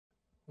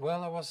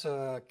Well, I was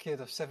a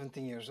kid of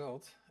 17 years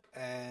old,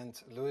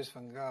 and Louis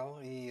van Gaal,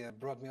 he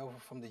brought me over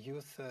from the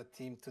youth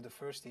team to the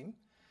first team.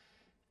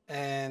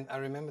 And I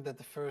remember that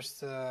the first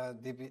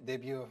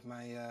debut of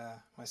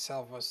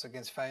myself was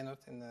against Feyenoord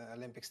in the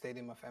Olympic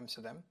Stadium of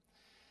Amsterdam.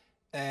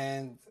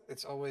 And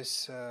it's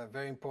always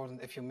very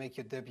important if you make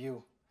your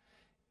debut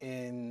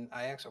in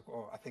Ajax,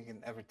 or I think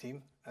in every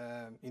team,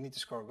 you need to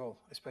score a goal,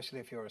 especially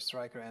if you're a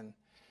striker. And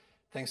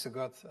thanks to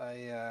God,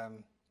 I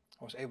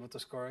was able to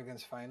score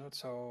against Feyenoord.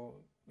 So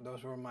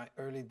those were my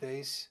early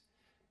days,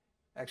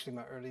 actually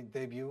my early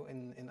debut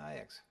in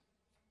Ajax.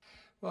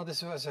 Well,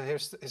 this was a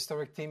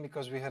historic team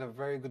because we had a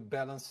very good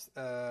balanced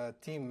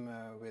team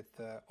with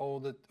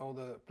older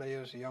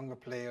players, younger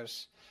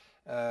players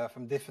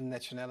from different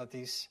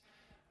nationalities.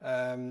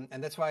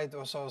 And that's why it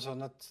was also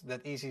not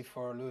that easy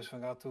for Louis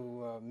van Gaal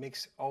to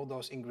mix all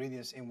those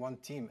ingredients in one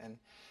team.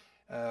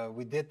 And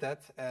we did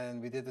that,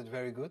 and we did it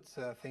very good.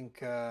 I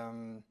think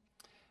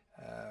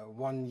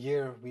 1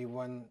 year we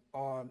won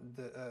all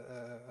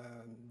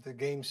the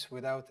games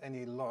without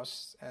any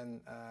loss,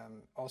 and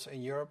also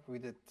in Europe we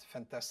did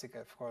fantastic,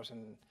 of course,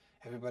 and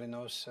everybody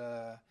knows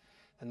the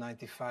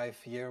 95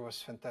 year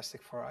was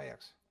fantastic for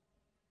Ajax.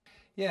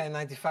 Yeah,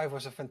 95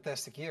 was a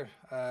fantastic year,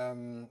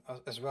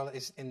 as well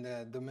as in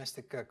the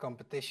domestic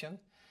competition,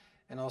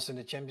 and also in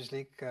the Champions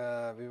League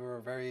we were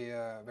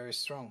very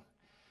strong.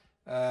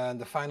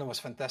 The final was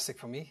fantastic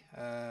for me.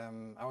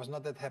 I was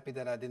not that happy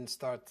that I didn't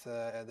start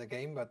the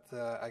game, but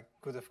I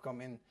could have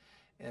come in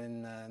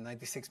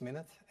 96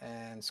 minutes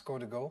and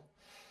scored a goal.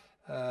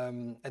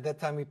 At that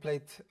time we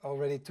played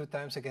already 2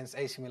 times against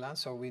AC Milan,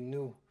 so we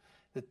knew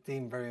the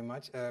team very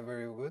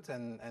good.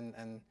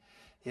 And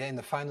yeah, in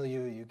the final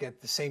you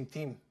get the same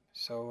team.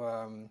 So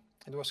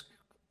it was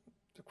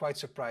quite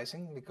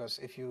surprising because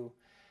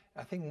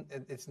I think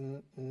it's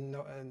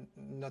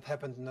not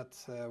happened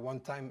one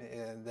time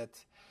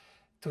that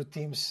 2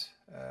 teams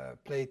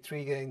played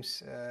 3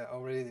 games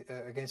already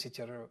against each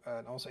other,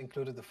 and also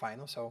included the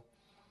final. So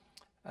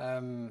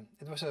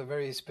it was a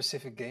very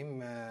specific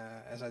game.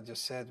 As I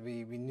just said,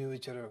 we knew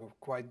each other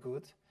quite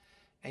good,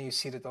 and you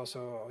saw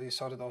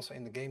it also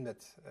in the game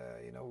that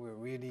we're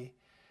really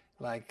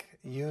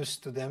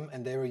used to them,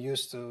 and they were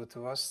used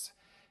to us.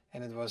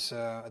 And it was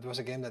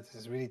a game that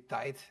is really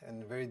tight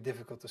and very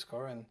difficult to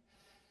score. And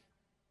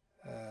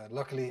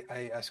luckily,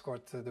 I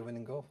scored the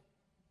winning goal.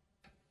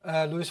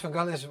 Louis van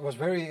Gaal was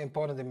very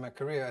important in my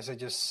career. As I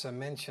just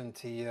mentioned,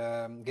 he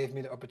gave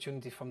me the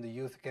opportunity from the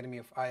Youth Academy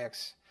of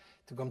Ajax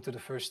to come to the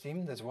first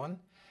team, that's one.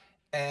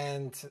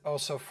 And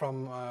also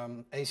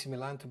from AC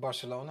Milan to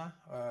Barcelona.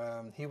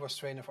 He was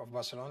trainer of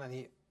Barcelona and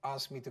he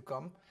asked me to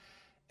come.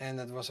 And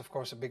that was, of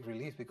course, a big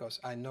relief because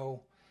I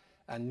knew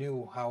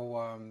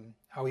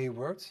how he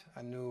worked.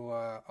 I knew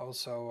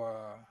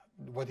also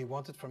what he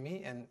wanted from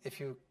me. And if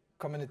you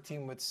come in a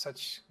team with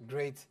such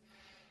great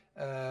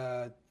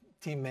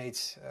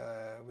teammates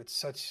with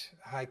such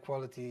high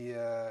quality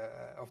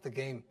of the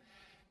game,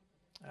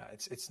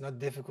 it's not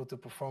difficult to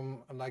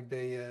perform like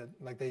they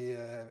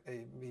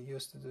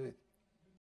used to do it.